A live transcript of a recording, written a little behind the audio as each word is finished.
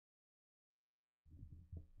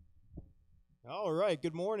All right,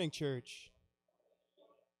 good morning, church.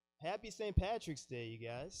 Happy St. Patrick's Day, you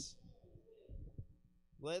guys.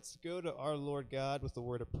 Let's go to our Lord God with a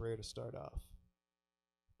word of prayer to start off.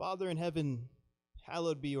 Father in heaven,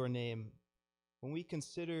 hallowed be your name. When we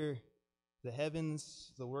consider the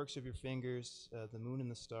heavens, the works of your fingers, the moon and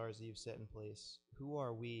the stars that you've set in place, who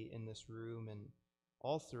are we in this room and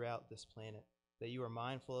all throughout this planet that you are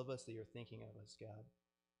mindful of us, that you're thinking of us, God?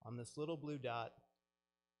 On this little blue dot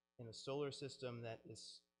in a solar system that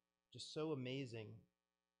is just so amazing,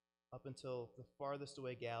 up until the farthest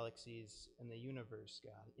away galaxies in the universe,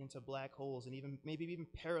 God, into black holes and maybe even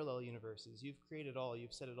parallel universes. You've created all.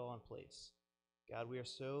 You've set it all in place. God, we are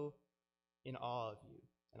so in awe of you.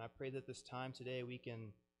 And I pray that this time today we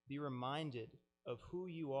can be reminded of who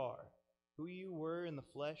you are, who you were in the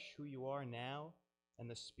flesh, who you are now, and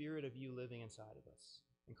the spirit of you living inside of us.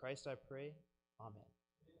 In Christ I pray, amen.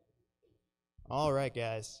 All right,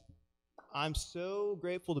 guys. I'm so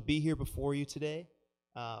grateful to be here before you today.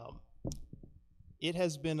 It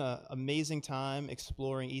has been an amazing time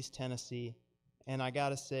exploring East Tennessee, and I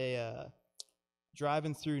gotta say,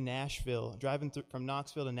 driving from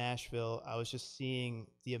Knoxville to Nashville, I was just seeing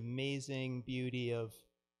the amazing beauty of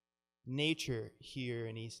nature here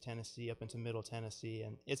in East Tennessee, up into Middle Tennessee,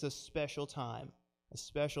 and it's a special time.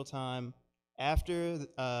 After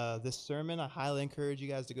this sermon, I highly encourage you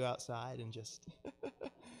guys to go outside and just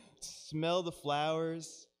smell the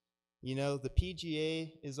flowers. You know, the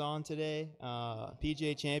PGA is on today,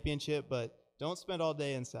 PGA Championship, but don't spend all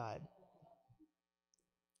day inside.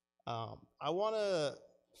 I want to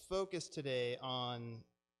focus today on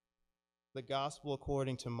the Gospel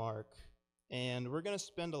according to Mark, and we're going to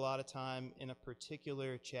spend a lot of time in a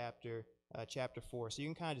particular chapter, chapter 4. So you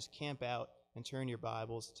can kind of just camp out and turn your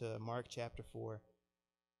Bibles to Mark chapter 4,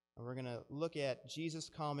 and we're going to look at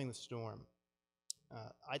Jesus calming the storm.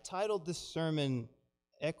 I titled this sermon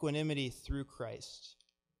Equanimity through Christ,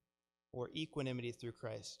 or Equanimity through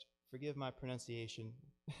Christ. Forgive my pronunciation.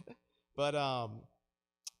 But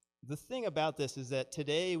the thing about this is that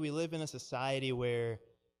today we live in a society where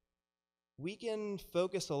we can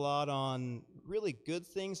focus a lot on really good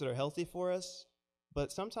things that are healthy for us, but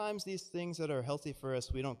sometimes these things that are healthy for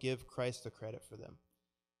us, we don't give Christ the credit for them.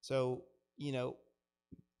 So,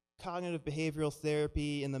 cognitive behavioral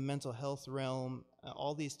therapy in the mental health realm,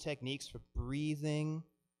 all these techniques for breathing,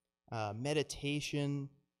 meditation,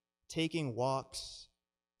 taking walks.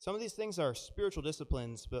 Some of these things are spiritual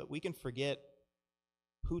disciplines, but we can forget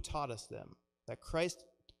who taught us them, that Christ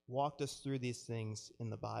walked us through these things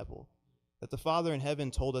in the Bible, that the Father in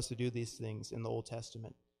heaven told us to do these things in the Old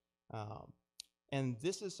Testament. And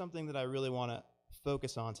this is something that I really want to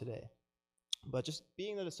focus on today. But just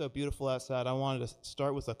being that it's so beautiful outside, I wanted to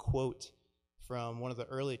start with a quote from one of the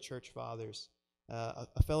early church fathers,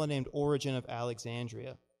 a fellow named Origen of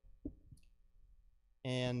Alexandria.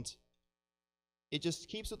 And it just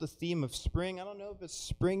keeps with the theme of spring. I don't know if it's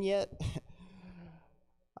spring yet.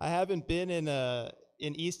 I haven't been in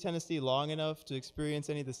East Tennessee long enough to experience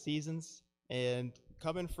any of the seasons. And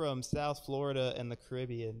coming from South Florida and the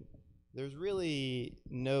Caribbean, there's really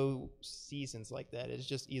no seasons like that. It's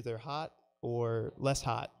just either hot or less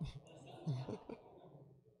hot.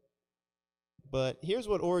 But here's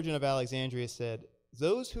what Origen of Alexandria said: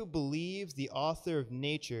 "Those who believe the author of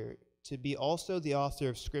nature to be also the author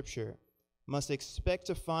of Scripture must expect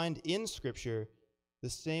to find in Scripture the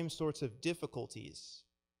same sorts of difficulties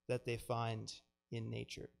that they find in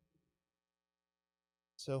nature."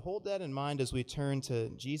 So hold that in mind as we turn to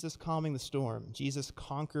Jesus calming the storm, Jesus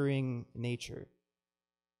conquering nature.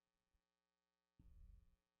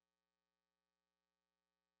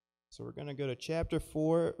 So we're going to go to chapter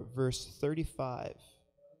 4, verse 35.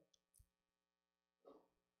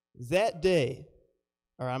 That day,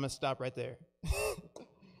 or I'm going to stop right there.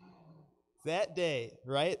 That day,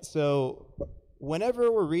 right? So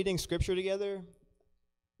whenever we're reading Scripture together,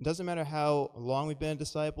 it doesn't matter how long we've been a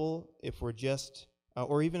disciple, if we're just,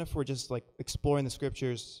 or even if we're just like exploring the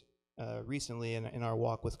Scriptures recently in our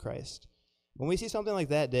walk with Christ. When we see something like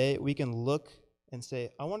that day, we can look and say,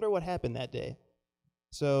 I wonder what happened that day.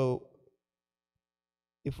 So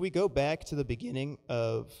if we go back to the beginning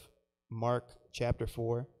of Mark chapter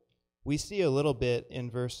 4, we see a little bit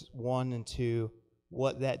in verse 1 and 2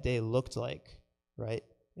 what that day looked like, right?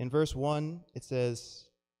 In verse 1, it says,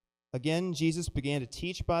 "Again, Jesus began to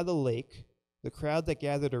teach by the lake. The crowd that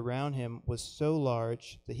gathered around him was so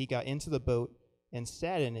large that he got into the boat and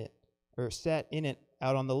sat in it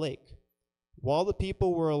out on the lake, while the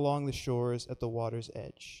people were along the shores at the water's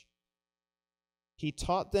edge. He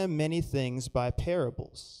taught them many things by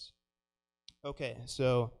parables." Okay,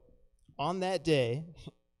 so on that day,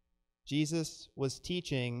 Jesus was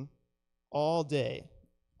teaching all day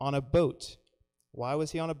on a boat. Why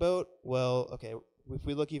was he on a boat? Well, okay, if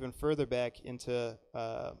we look even further back into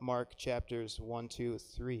Mark chapters 1, 2,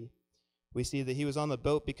 3, we see that he was on the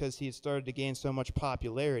boat because he had started to gain so much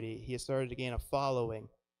popularity. He had started to gain a following.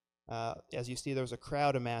 As you see, there was a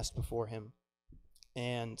crowd amassed before him,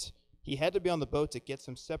 and he had to be on the boat to get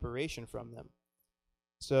some separation from them.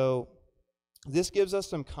 So this gives us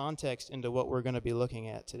some context into what we're going to be looking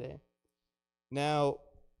at today. Now,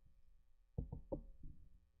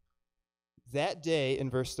 that day, in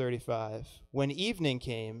verse 35, when evening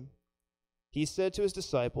came, he said to his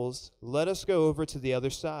disciples, "Let us go over to the other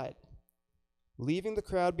side." Leaving the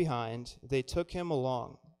crowd behind, they took him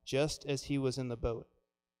along, just as he was in the boat.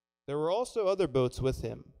 There were also other boats with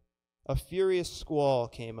him. A furious squall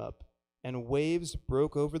came up, and waves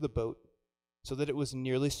broke over the boat, so that it was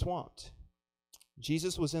nearly swamped.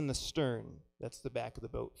 Jesus was in the stern, that's the back of the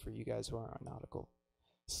boat for you guys who aren't nautical,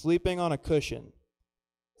 sleeping on a cushion.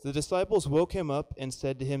 The disciples woke him up and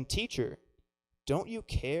said to him, "Teacher, don't you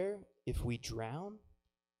care if we drown?"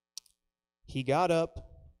 He got up,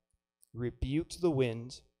 rebuked the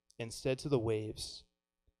wind, and said to the waves,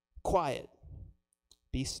 "Quiet,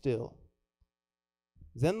 be still."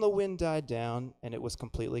 Then the wind died down, and it was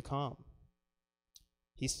completely calm.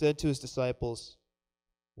 He said to his disciples,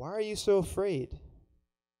 "Why are you so afraid?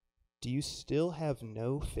 Do you still have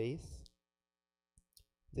no faith?"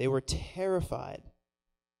 They were terrified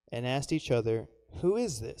and asked each other, "Who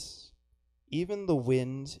is this? Even the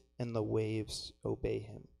wind and the waves obey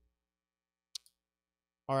him."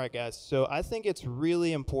 All right, guys, so I think it's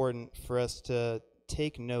really important for us to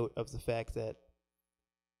take note of the fact that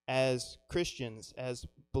as Christians, as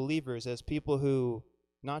believers, as people who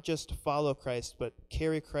not just follow Christ, but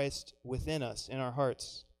carry Christ within us, in our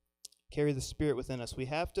hearts, carry the Spirit within us, we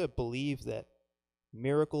have to believe that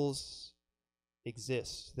miracles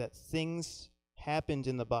exist, that things happened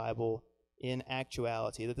in the Bible in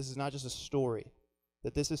actuality, that this is not just a story,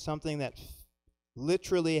 that this is something that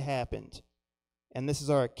literally happened. And this is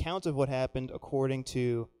our account of what happened according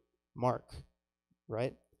to Mark,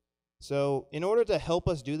 right? So in order to help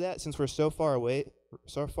us do that, since we're so far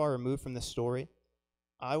removed from this story,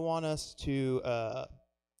 I want us to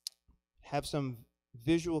have some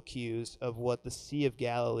visual cues of what the Sea of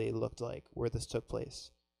Galilee looked like, where this took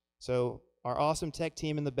place. So our awesome tech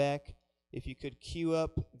team in the back, if you could cue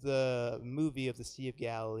up the movie of the Sea of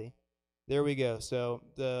Galilee. There we go. So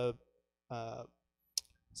the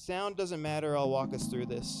sound doesn't matter. I'll walk us through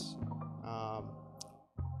this.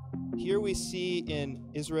 Here we see in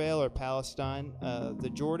Israel or Palestine the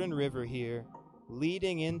Jordan River here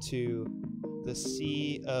leading into the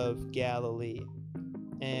Sea of Galilee.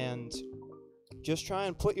 And just try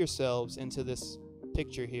and put yourselves into this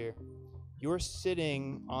picture here. You're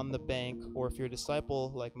sitting on the bank, or if you're a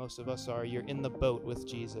disciple like most of us are, you're in the boat with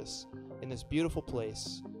Jesus in this beautiful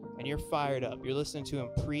place, and you're fired up. You're listening to him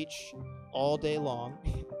preach all day long.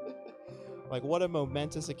 Like, what a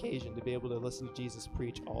momentous occasion to be able to listen to Jesus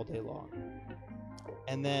preach all day long.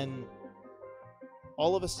 And then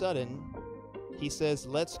all of a sudden, he says,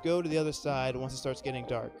 "Let's go to the other side," once it starts getting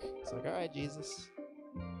dark. It's like, all right, Jesus,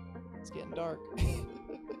 it's getting dark.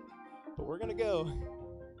 But we're going to go.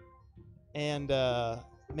 And,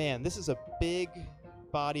 man, this is a big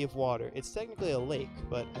body of water. It's technically a lake,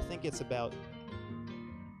 but I think it's about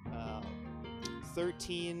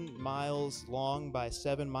 13 miles long by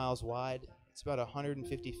 7 miles wide. It's about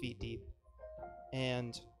 150 feet deep.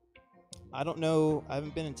 And I don't know, I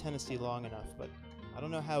haven't been in Tennessee long enough, but I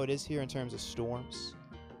don't know how it is here in terms of storms,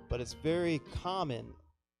 but it's very common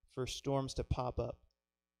for storms to pop up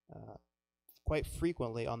quite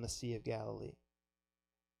frequently on the Sea of Galilee.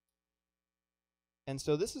 And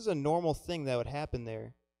so this is a normal thing that would happen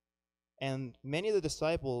there. And many of the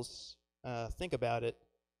disciples, think about it,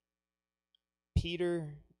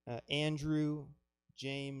 Peter, Andrew,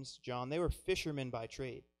 James, John, they were fishermen by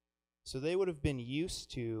trade. So they would have been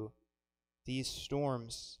used to these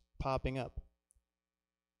storms popping up.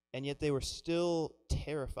 And yet they were still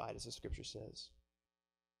terrified, as the scripture says.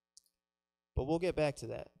 But we'll get back to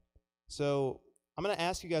that. So I'm going to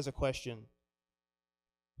ask you guys a question.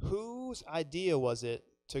 Whose idea was it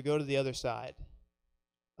to go to the other side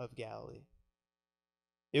of Galilee?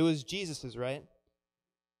 It was Jesus's, right?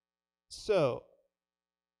 So,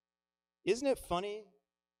 isn't it funny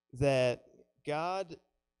that God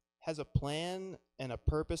has a plan and a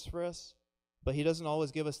purpose for us, but he doesn't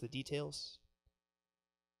always give us the details?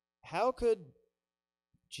 How could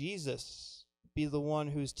Jesus be the one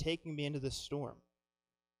who's taking me into this storm?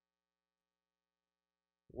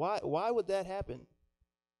 Why would that happen?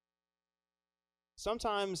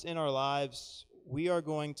 sometimes in our lives, we are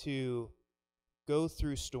going to go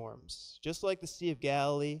through storms. Just like the Sea of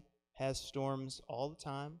Galilee has storms all the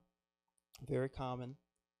time, very common.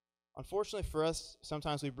 Unfortunately for us,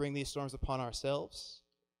 sometimes we bring these storms upon ourselves.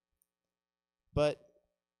 But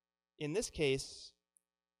in this case,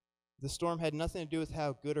 the storm had nothing to do with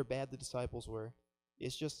how good or bad the disciples were.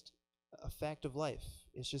 It's just a fact of life.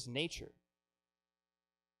 It's just nature.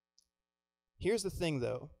 Here's the thing,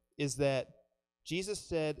 though, is that Jesus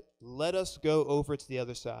said, "Let us go over to the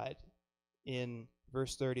other side," in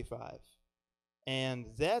verse 35. And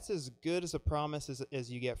that's as good as a promise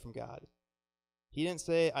as you get from God. He didn't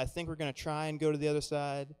say, "I think we're going to try and go to the other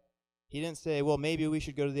side." He didn't say, "Well, maybe we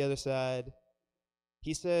should go to the other side."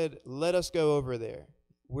 He said, "Let us go over there."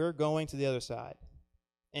 We're going to the other side.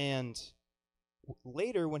 And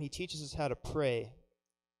later, when he teaches us how to pray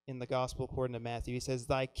in the gospel according to Matthew, he says,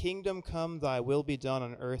 "Thy kingdom come, thy will be done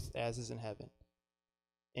on earth as is in heaven."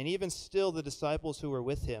 And even still, the disciples who were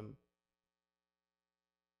with him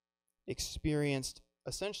experienced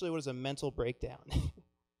essentially what is a mental breakdown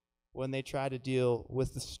when they try to deal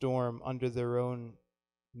with the storm under their own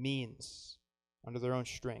means, under their own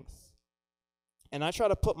strength. And I try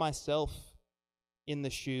to put myself in the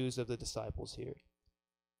shoes of the disciples here.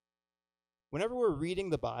 Whenever we're reading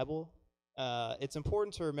the Bible, it's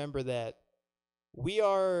important to remember that we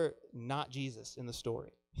are not Jesus in the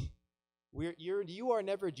story. You are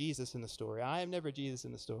never Jesus in the story. I am never Jesus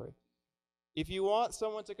in the story. If you want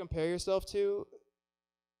someone to compare yourself to,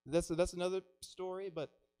 that's another story, but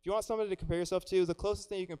if you want somebody to compare yourself to, the closest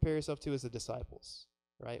thing you can compare yourself to is the disciples,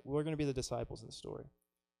 right? We're going to be the disciples in the story.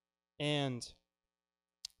 And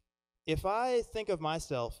if I think of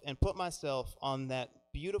myself and put myself on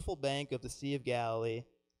that beautiful bank of the Sea of Galilee,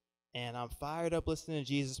 and I'm fired up listening to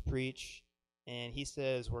Jesus preach, and he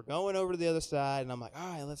says, "We're going over to the other side," and I'm like, "All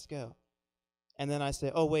right, let's go." And then I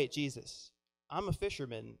say, "Oh, wait, Jesus, I'm a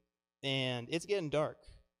fisherman, and it's getting dark."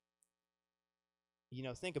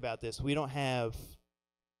 Think about this. We don't have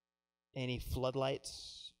any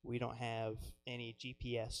floodlights. We don't have any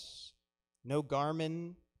GPS. No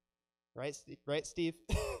Garmin, right, Steve?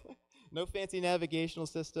 No fancy navigational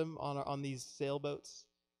system on these sailboats.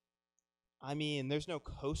 I mean, there's no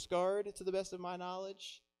Coast Guard, to the best of my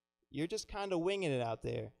knowledge. You're just kind of winging it out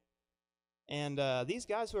there. And these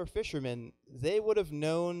guys who are fishermen, they would have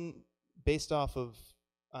known, based off of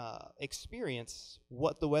experience,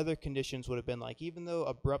 what the weather conditions would have been like. Even though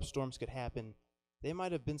abrupt storms could happen, they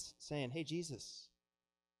might have been saying, "Hey, Jesus,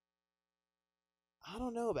 I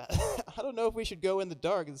don't know I don't know if we should go in the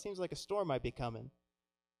dark. It seems like a storm might be coming."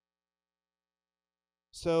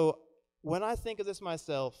 So when I think of this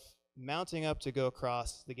myself, mounting up to go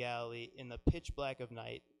across the Galilee in the pitch black of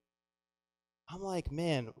night, I'm like,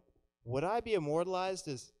 man, would I be immortalized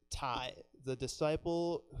as Ty, the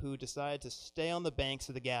disciple who decided to stay on the banks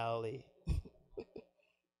of the Galilee?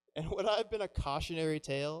 And would I have been a cautionary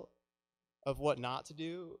tale of what not to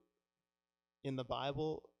do in the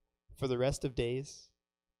Bible for the rest of days?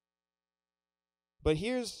 But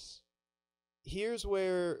here's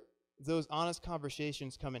where those honest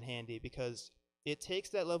conversations come in handy, because it takes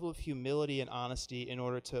that level of humility and honesty in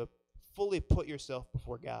order to fully put yourself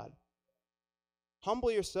before God. "Humble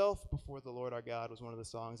yourself before the Lord our God" was one of the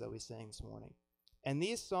songs that we sang this morning. And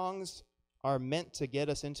these songs are meant to get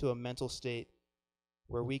us into a mental state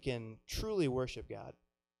where we can truly worship God.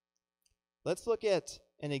 Let's look at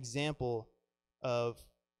an example of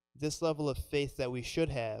this level of faith that we should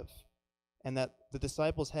have and that the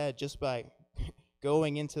disciples had just by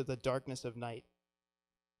going into the darkness of night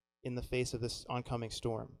in the face of this oncoming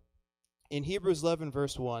storm. In Hebrews 11,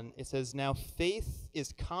 verse 1, it says, "Now faith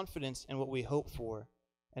is confidence in what we hope for,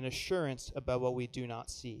 and assurance about what we do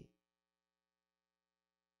not see."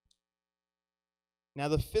 Now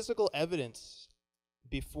the physical evidence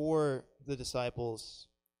before the disciples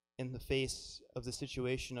in the face of the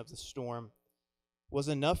situation of the storm was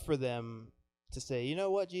enough for them to say, "You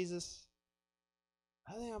know what, Jesus?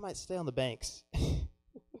 I think I might stay on the banks."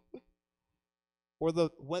 Or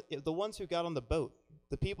the ones who got on the boat,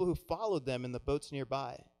 the people who followed them in the boats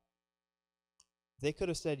nearby, they could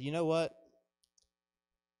have said, "You know what?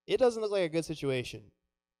 It doesn't look like a good situation.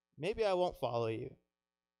 Maybe I won't follow you."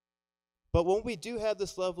 But when we do have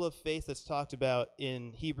this level of faith that's talked about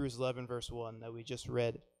in Hebrews 11, verse 1 that we just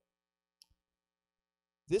read,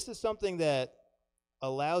 this is something that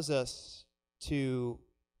allows us to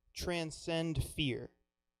transcend fear.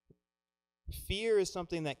 Fear is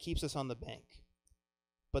something that keeps us on the bank.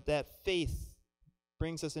 But that faith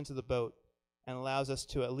brings us into the boat and allows us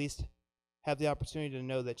to at least have the opportunity to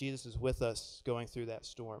know that Jesus is with us going through that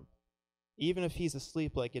storm, even if he's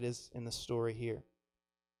asleep like it is in the story here.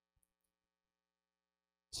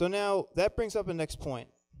 So now that brings up a next point.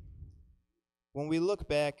 When we look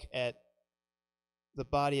back at the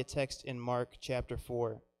body of text in Mark chapter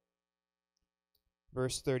 4,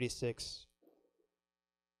 verse 36,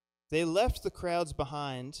 they left the crowds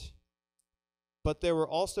behind, but there were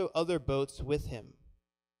also other boats with him.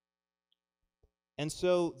 And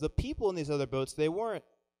so the people in these other boats,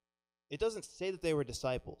 it doesn't say that they were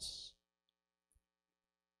disciples.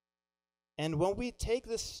 And when we take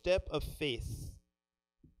this step of faith,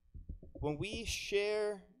 when we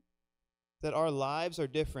share that our lives are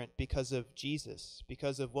different because of Jesus,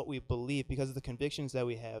 because of what we believe, because of the convictions that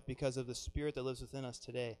we have, because of the Spirit that lives within us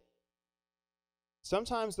today,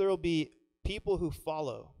 sometimes there will be people who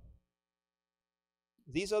follow.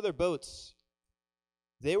 These other boats,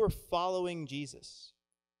 they were following Jesus,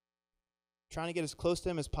 trying to get as close to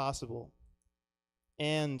him as possible.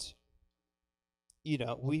 And,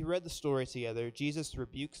 we read the story together. Jesus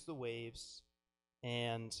rebukes the waves,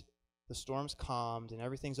 and the storm's calmed, and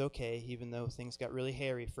everything's okay, even though things got really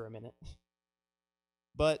hairy for a minute.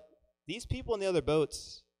 But these people in the other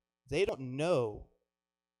boats, they don't know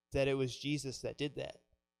that it was Jesus that did that.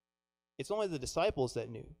 It's only the disciples that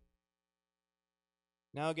knew.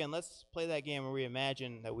 Now again, let's play that game where we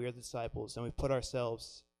imagine that we are the disciples and we put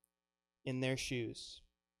ourselves in their shoes.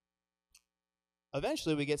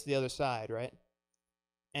 Eventually we get to the other side, right?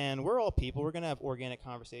 And we're all people. We're going to have organic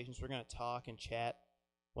conversations. We're going to talk and chat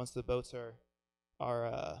once the boats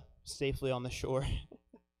are safely on the shore.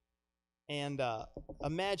 And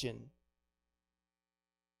imagine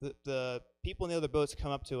the people in the other boats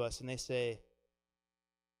come up to us and they say,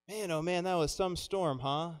 "Man, oh man, that was some storm,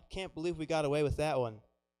 huh? Can't believe we got away with that one."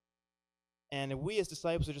 And we as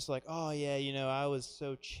disciples are just like, "Oh yeah, I was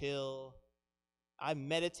so chill. I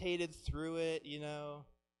meditated through it,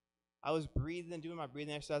 I was doing my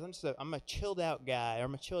breathing exercise. I'm a chilled out guy, or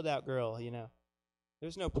I'm a chilled out girl,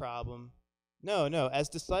 There's no problem." No, as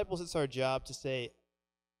disciples, it's our job to say,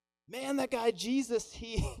 "Man, that guy Jesus,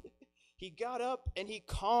 he got up and he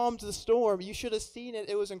calmed the storm. You should have seen it.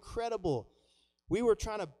 It was incredible. We were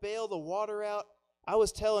trying to bail the water out. I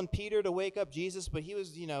was telling Peter to wake up Jesus, but he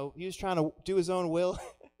was trying to do his own will."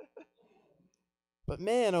 But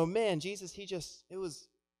man, oh man, Jesus, it was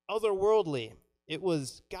otherworldly. It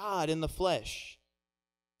was God in the flesh.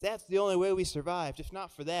 That's the only way we survived. If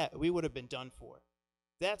not for that, we would have been done for.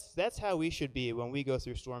 That's how we should be when we go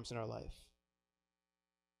through storms in our life.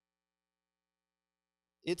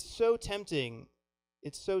 It's so tempting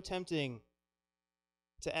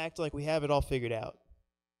to act like we have it all figured out.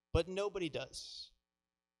 But nobody does.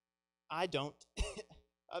 I don't.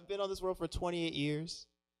 I've been on this world for 28 years.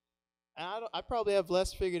 And I probably have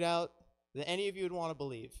less figured out than any of you would want to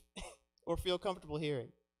believe or feel comfortable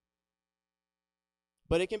hearing.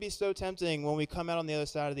 But it can be so tempting when we come out on the other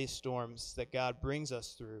side of these storms that God brings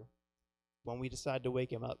us through, when we decide to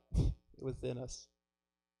wake him up within us,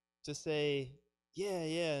 to say,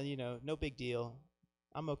 yeah, no big deal.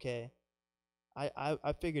 I'm okay.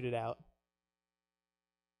 I figured it out.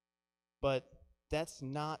 But that's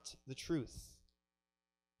not the truth.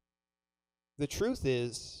 The truth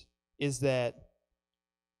is that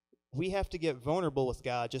we have to get vulnerable with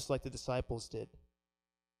God just like the disciples did.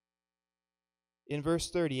 In verse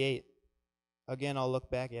 38, again, I'll look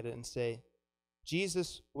back at it and say,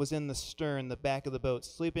 Jesus was in the stern, the back of the boat,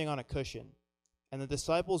 sleeping on a cushion. And the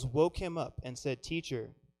disciples woke him up and said,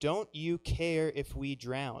 "Teacher, don't you care if we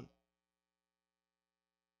drown?"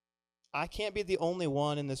 I can't be the only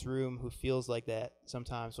one in this room who feels like that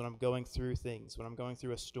sometimes when I'm going through things, when I'm going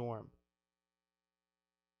through a storm.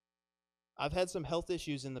 I've had some health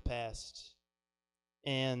issues in the past,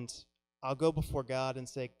 and I'll go before God and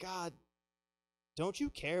say, "God, don't you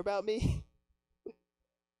care about me?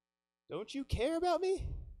 Don't you care about me?"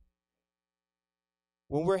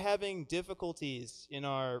 When we're having difficulties in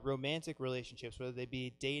our romantic relationships, whether they be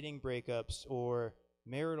dating breakups or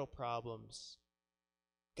marital problems,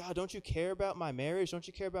 "God, don't you care about my marriage? Don't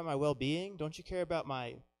you care about my well-being? Don't you care about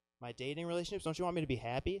my dating relationships? Don't you want me to be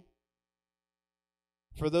happy?"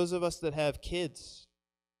 For those of us that have kids,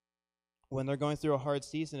 when they're going through a hard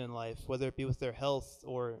season in life, whether it be with their health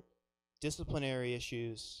or disciplinary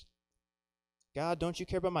issues, "God, don't you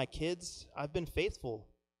care about my kids? I've been faithful.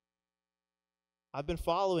 I've been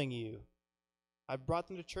following you. I brought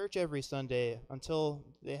them to church every Sunday until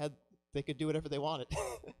they could do whatever they wanted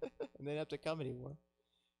and they didn't have to come anymore.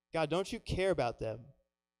 God, don't you care about them?"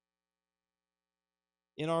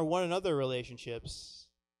 In our one another relationships,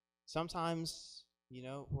 sometimes,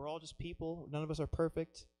 we're all just people. None of us are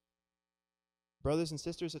perfect. Brothers and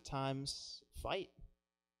sisters at times fight,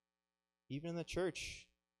 even in the church,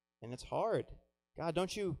 and it's hard. God,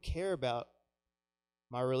 don't you care about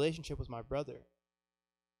my relationship with my brother?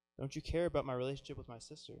 Don't you care about my relationship with my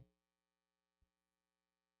sister?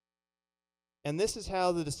 And this is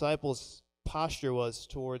how the disciples' posture was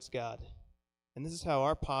towards God. And this is how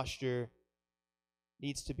our posture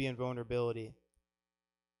needs to be in vulnerability.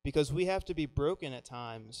 Because we have to be broken at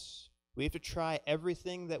times. We have to try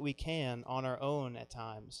everything that we can on our own at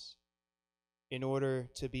times in order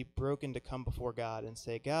to be broken to come before God and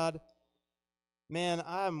say, God, man,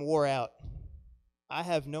 I'm wore out. I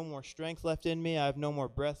have no more strength left in me. I have no more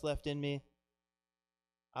breath left in me.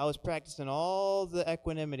 I was practicing all the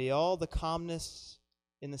equanimity, all the calmness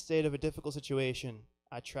in the state of a difficult situation.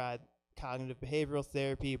 I tried cognitive behavioral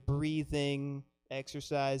therapy, breathing,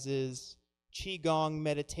 exercises, qigong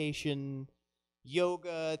meditation,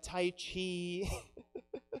 yoga, tai chi.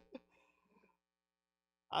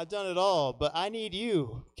 I've done it all, but I need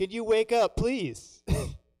you. Can you wake up, please?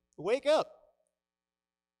 Wake up.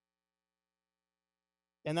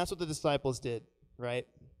 And that's what the disciples did, right?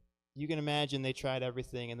 You can imagine they tried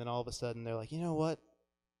everything, and then all of a sudden they're like, you know what?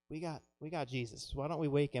 We got Jesus. Why don't we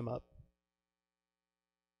wake him up?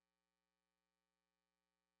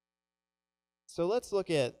 So let's look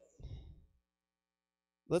at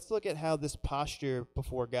how this posture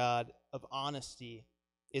before God of honesty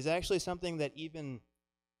is actually something that even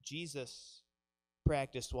Jesus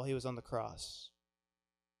practiced while he was on the cross.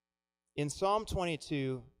 In Psalm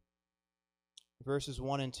 22, verses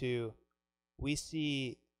 1 and 2, we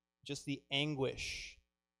see just the anguish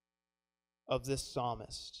of this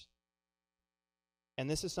psalmist. And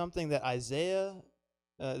this is something that Isaiah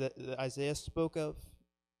spoke of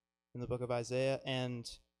in the book of Isaiah, and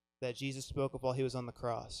that Jesus spoke of while he was on the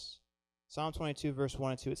cross. Psalm 22, verse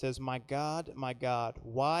 1 and 2, it says, my God,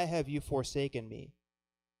 why have you forsaken me?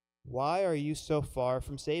 Why are you so far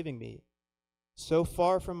from saving me? So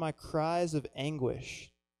far from my cries of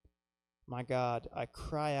anguish? My God, I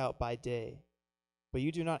cry out by day, but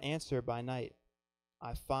you do not answer by night.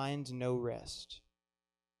 I find no rest.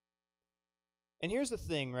 And here's the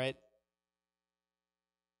thing, right?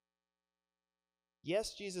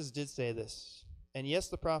 Yes, Jesus did say this. And yes,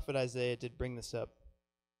 the prophet Isaiah did bring this up.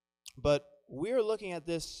 But we're looking at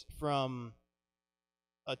this from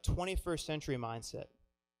a 21st century mindset.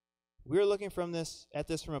 We're looking at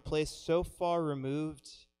this from a place so far removed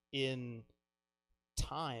in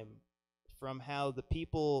time from how the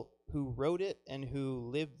people who wrote it and who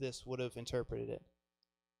lived this would have interpreted it.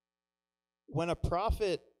 When a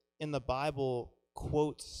prophet in the Bible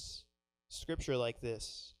quotes scripture like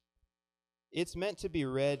this, it's meant to be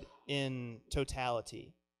read in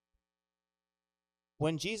totality.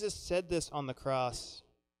 When Jesus said this on the cross,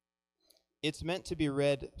 it's meant to be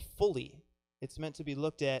read fully. It's meant to be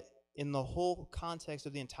looked at in the whole context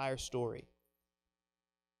of the entire story.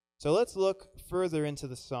 So let's look further into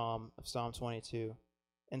the Psalm of Psalm 22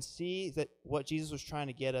 and see that what Jesus was trying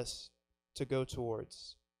to get us to go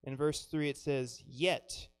towards. In verse 3 it says,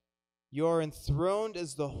 yet you are enthroned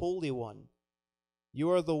as the Holy One.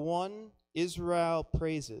 You are the one Israel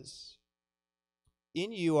praises.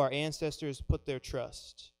 In you our ancestors put their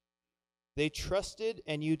trust. They trusted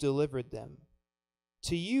and you delivered them.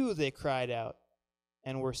 To you they cried out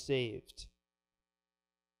and were saved.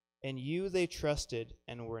 And you they trusted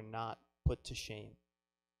and were not put to shame.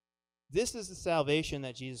 This is the salvation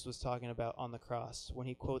that Jesus was talking about on the cross when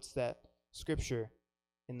he quotes that scripture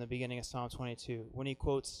in the beginning of Psalm 22, when he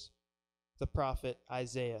quotes the prophet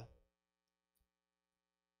Isaiah.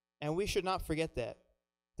 And we should not forget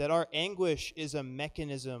that our anguish is a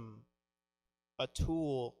mechanism, a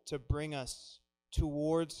tool to bring us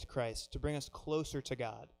towards Christ, to bring us closer to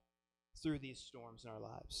God through these storms in our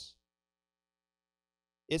lives.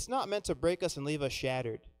 It's not meant to break us and leave us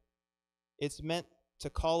shattered. It's meant to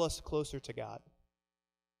call us closer to God.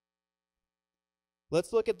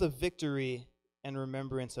 Let's look at the victory and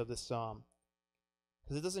remembrance of this psalm,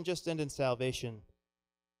 because it doesn't just end in salvation.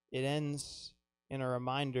 It ends in a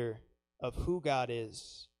reminder of who God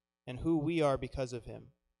is and who we are because of him.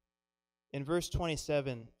 In verse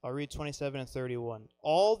 27, I'll read 27 and 31.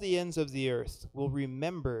 All the ends of the earth will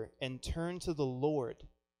remember and turn to the Lord,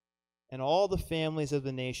 and all the families of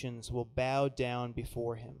the nations will bow down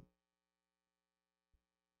before him.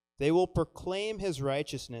 They will proclaim his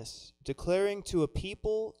righteousness, declaring to a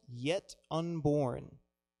people yet unborn,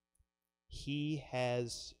 he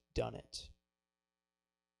has done it.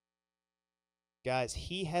 Guys,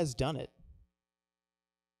 he has done it.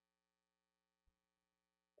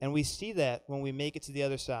 And we see that when we make it to the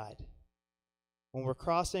other side. When we're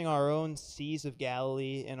crossing our own seas of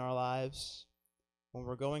Galilee in our lives, when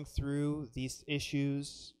we're going through these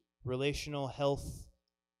issues, relational health,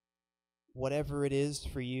 whatever it is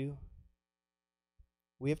for you,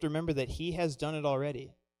 we have to remember that he has done it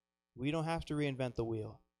already. We don't have to reinvent the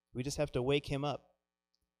wheel. We just have to wake him up.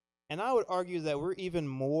 And I would argue that we're even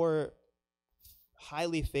more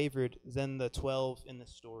highly favored than the 12 in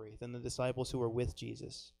this story, than the disciples who were with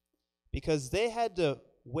Jesus, because they had to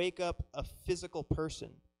wake up a physical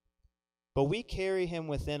person. But we carry him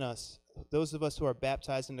within us. Those of us who are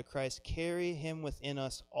baptized into Christ carry him within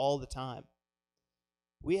us all the time.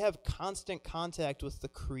 We have constant contact with the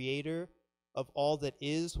Creator of all that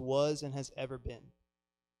is, was, and has ever been.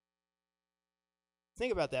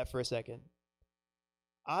 Think about that for a second.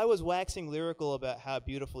 I was waxing lyrical about how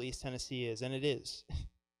beautiful East Tennessee is, and it is.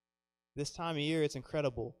 This time of year, it's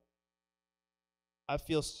incredible. I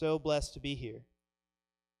feel so blessed to be here.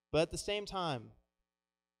 But at the same time,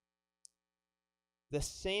 the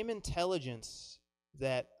same intelligence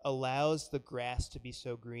that allows the grass to be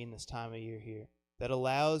so green this time of year here, that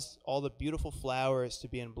allows all the beautiful flowers to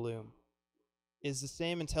be in bloom, is the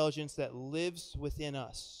same intelligence that lives within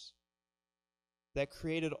us, that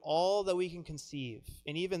created all that we can conceive,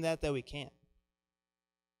 and even that we can't.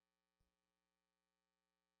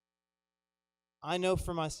 I know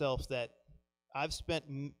for myself that I've spent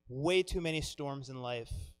way too many storms in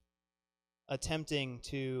life attempting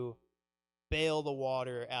to bail the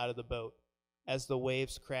water out of the boat as the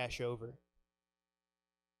waves crash over.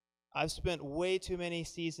 I've spent way too many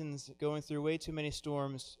seasons going through way too many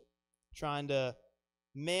storms trying to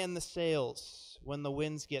man the sails when the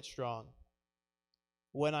winds get strong,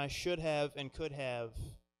 when I should have and could have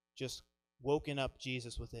just woken up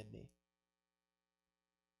Jesus within me.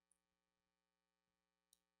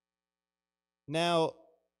 Now,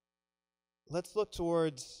 let's look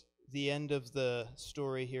towards the end of the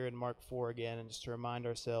story here in Mark 4 again, and just to remind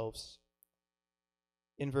ourselves.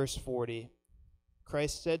 In verse 40,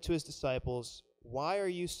 Christ said to his disciples, "Why are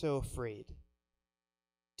you so afraid?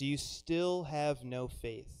 Do you still have no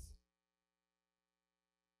faith?"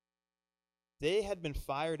 They had been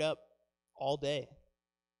fired up all day.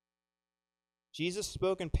 Jesus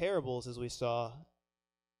spoke in parables, as we saw.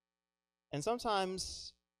 And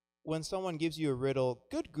sometimes when someone gives you a riddle,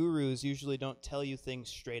 good gurus usually don't tell you things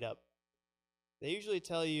straight up. They usually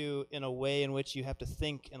tell you in a way in which you have to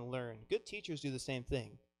think and learn. Good teachers do the same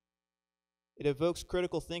thing. It evokes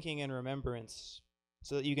critical thinking and remembrance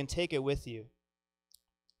so that you can take it with you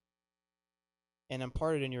and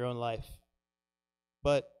impart it in your own life.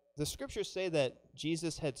 But the scriptures say that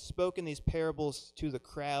Jesus had spoken these parables to the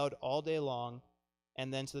crowd all day long,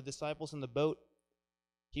 and then to the disciples in the boat,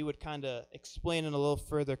 he would kind of explain in a little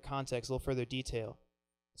further context, a little further detail.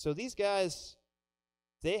 So these guys,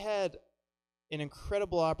 they had an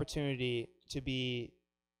incredible opportunity to be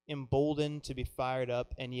emboldened, to be fired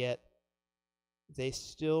up, and yet they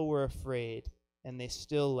still were afraid, and they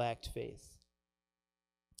still lacked faith.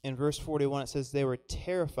 In verse 41, it says, they were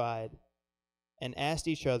terrified and asked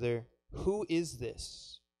each other, "Who is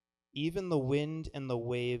this? Even the wind and the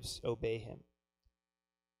waves obey him."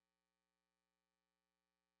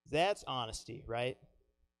 That's honesty, right?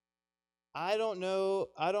 I don't know.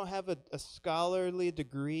 I don't have a scholarly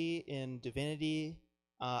degree in divinity.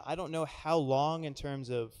 I don't know how long in terms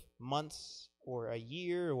of months or a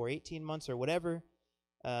year or 18 months or whatever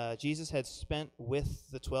Jesus had spent with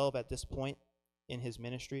the 12 at this point in his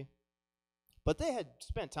ministry. But they had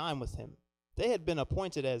spent time with him. They had been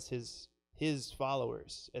appointed as his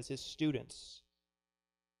followers, as his students.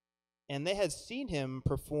 And they had seen him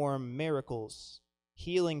perform miracles,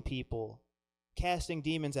 healing people, casting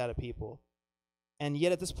demons out of people. And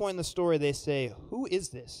yet at this point in the story, they say, "Who is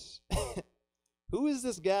this?" Who is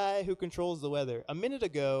this guy who controls the weather? A minute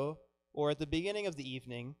ago, or at the beginning of the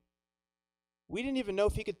evening, we didn't even know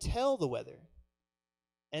if he could tell the weather.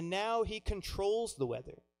 And now he controls the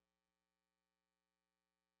weather.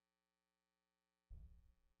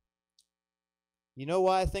 You know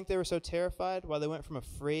why I think they were so terrified? Why they went from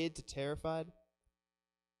afraid to terrified?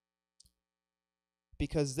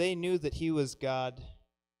 Because they knew that he was God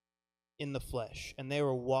in the flesh, and they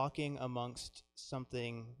were walking amongst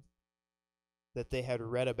something that they had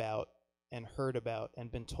read about and heard about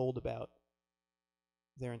and been told about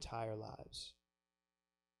their entire lives.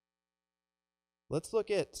 Let's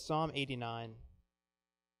look at Psalm 89,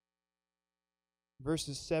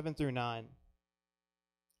 verses 7 through 9.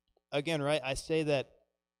 Again, right, I say that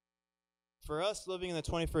for us living in the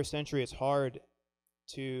 21st century, it's hard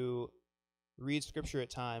to read Scripture at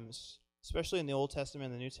times, especially in the Old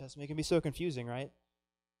Testament and the New Testament. It can be so confusing, right?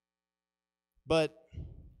 But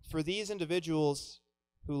for these individuals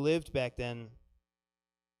who lived back then,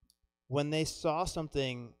 when they saw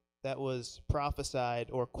something that was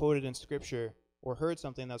prophesied or quoted in Scripture, or heard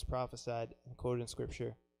something that was prophesied and quoted in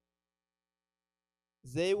Scripture,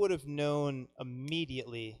 they would have known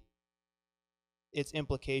immediately its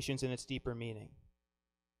implications and its deeper meaning.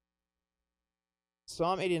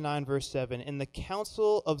 Psalm 89, verse 7, in the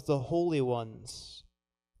council of the holy ones,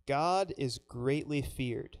 God is greatly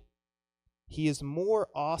feared. He is more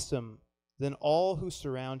awesome than all who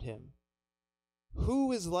surround him.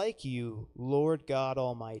 Who is like you, Lord God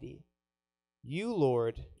Almighty? You,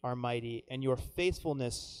 Lord, are mighty, and your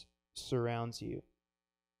faithfulness surrounds you.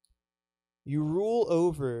 You rule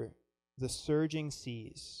over the surging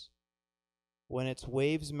seas. When its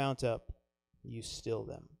waves mount up, you still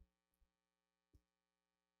them.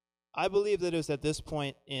 I believe that it was at this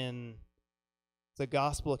point in the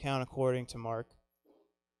gospel account according to Mark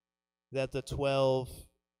that the 12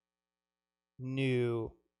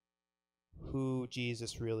 knew who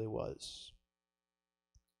Jesus really was.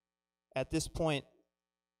 At this point,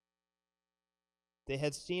 they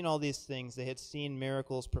had seen all these things. They had seen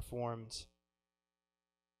miracles performed.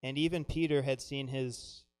 And even Peter had seen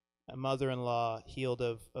his mother-in-law healed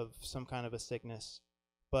of some kind of a sickness.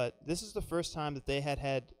 But this is the first time that they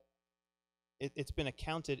had it's been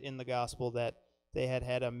accounted in the gospel that they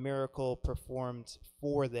had a miracle performed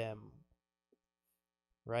for them,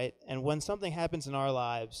 right? And when something happens in our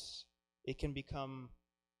lives, it can become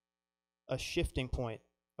a shifting point,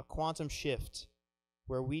 a quantum shift,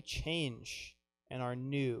 where we change and are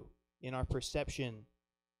new in our perception,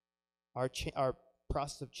 our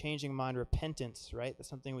process of changing mind, repentance, right? That's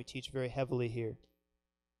something we teach very heavily here.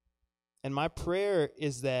 And my prayer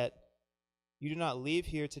is that you do not leave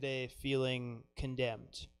here today feeling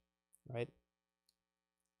condemned, right?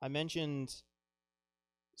 I mentioned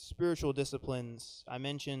spiritual disciplines. I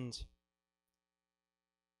mentioned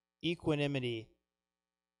equanimity,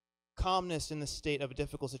 calmness in the state of a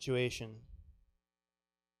difficult situation.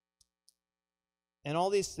 And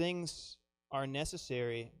all these things are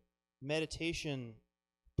necessary. Meditation,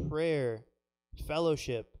 prayer,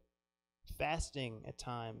 fellowship, fasting at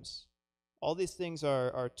times. All these things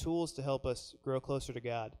are tools to help us grow closer to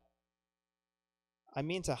God. I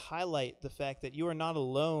mean to highlight the fact that you are not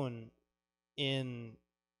alone in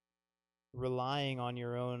relying on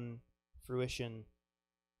your own fruition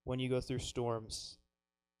when you go through storms.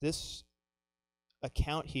 This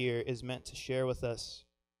account here is meant to share with us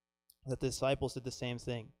that the disciples did the same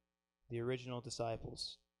thing, the original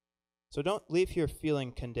disciples. So don't leave here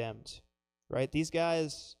feeling condemned, right? These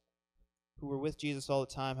guys who were with Jesus all the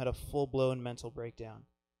time had a full-blown mental breakdown.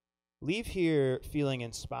 Leave here feeling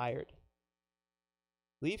inspired.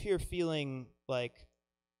 Leave here feeling like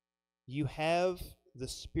you have the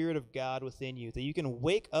Spirit of God within you, that you can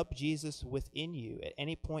wake up Jesus within you at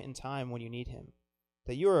any point in time when you need him,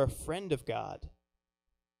 that you are a friend of God,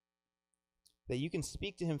 that you can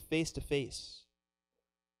speak to him face to face.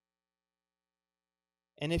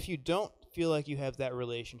 And if you don't feel like you have that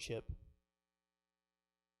relationship,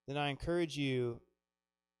 then I encourage you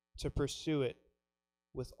to pursue it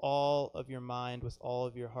with all of your mind, with all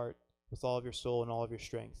of your heart, with all of your soul, and all of your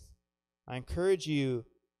strength. I encourage you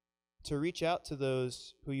to reach out to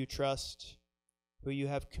those who you trust, who you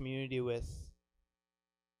have community with,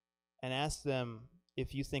 and ask them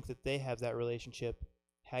if you think that they have that relationship,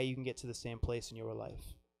 how you can get to the same place in your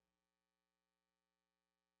life.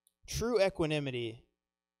 True equanimity,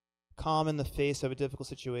 calm in the face of a difficult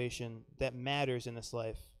situation that matters in this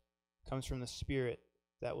life, comes from the Spirit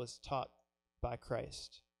that was taught by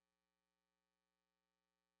Christ.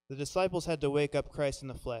 The disciples had to wake up Christ in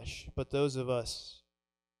the flesh, but those of us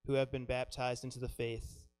who have been baptized into the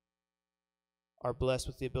faith are blessed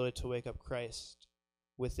with the ability to wake up Christ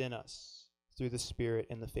within us through the Spirit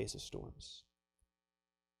in the face of storms.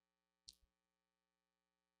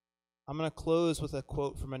 I'm going to close with a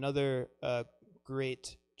quote from another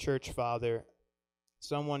great church father,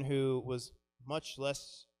 someone who was much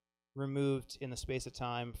less removed in the space of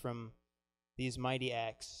time from these mighty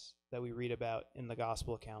acts that we read about in the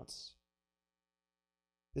gospel accounts.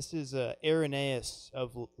 This is Irenaeus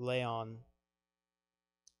of Leon,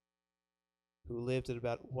 who lived at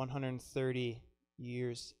about 130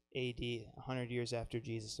 years AD, 100 years after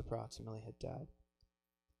Jesus approximately had died.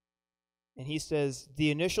 And he says, the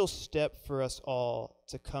initial step for us all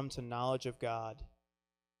to come to knowledge of God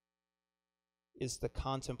is the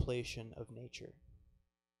contemplation of nature.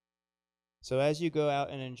 So as you go out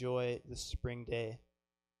and enjoy the spring day,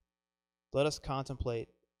 let us contemplate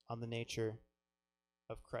on the nature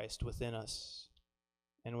of Christ within us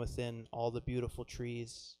and within all the beautiful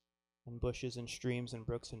trees and bushes and streams and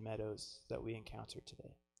brooks and meadows that we encounter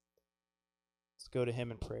today. Let's go to him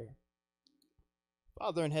in prayer.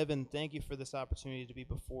 Father in heaven, thank you for this opportunity to be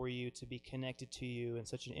before you, to be connected to you in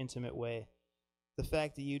such an intimate way. The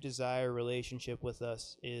fact that you desire a relationship with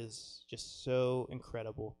us is just so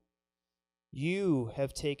incredible. You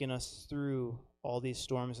have taken us through all these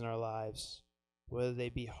storms in our lives, whether they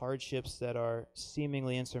be hardships that are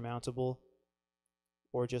seemingly insurmountable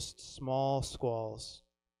or just small squalls.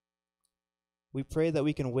 We pray that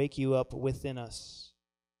we can wake you up within us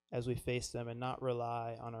as we face them and not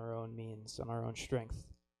rely on our own means, on our own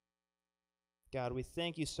strength. God, we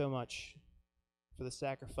thank you so much for the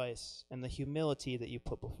sacrifice and the humility that you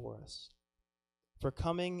put before us, for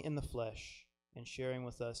coming in the flesh and sharing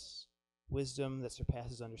with us wisdom that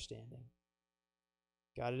surpasses understanding.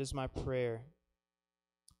 God, it is my prayer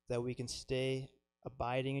that we can stay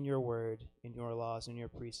abiding in your word, in your laws, and your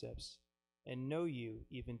precepts, and know you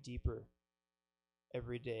even deeper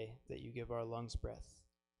every day that you give our lungs breath.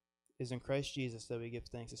 It is in Christ Jesus that we give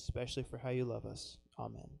thanks, especially for how you love us.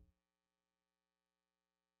 Amen.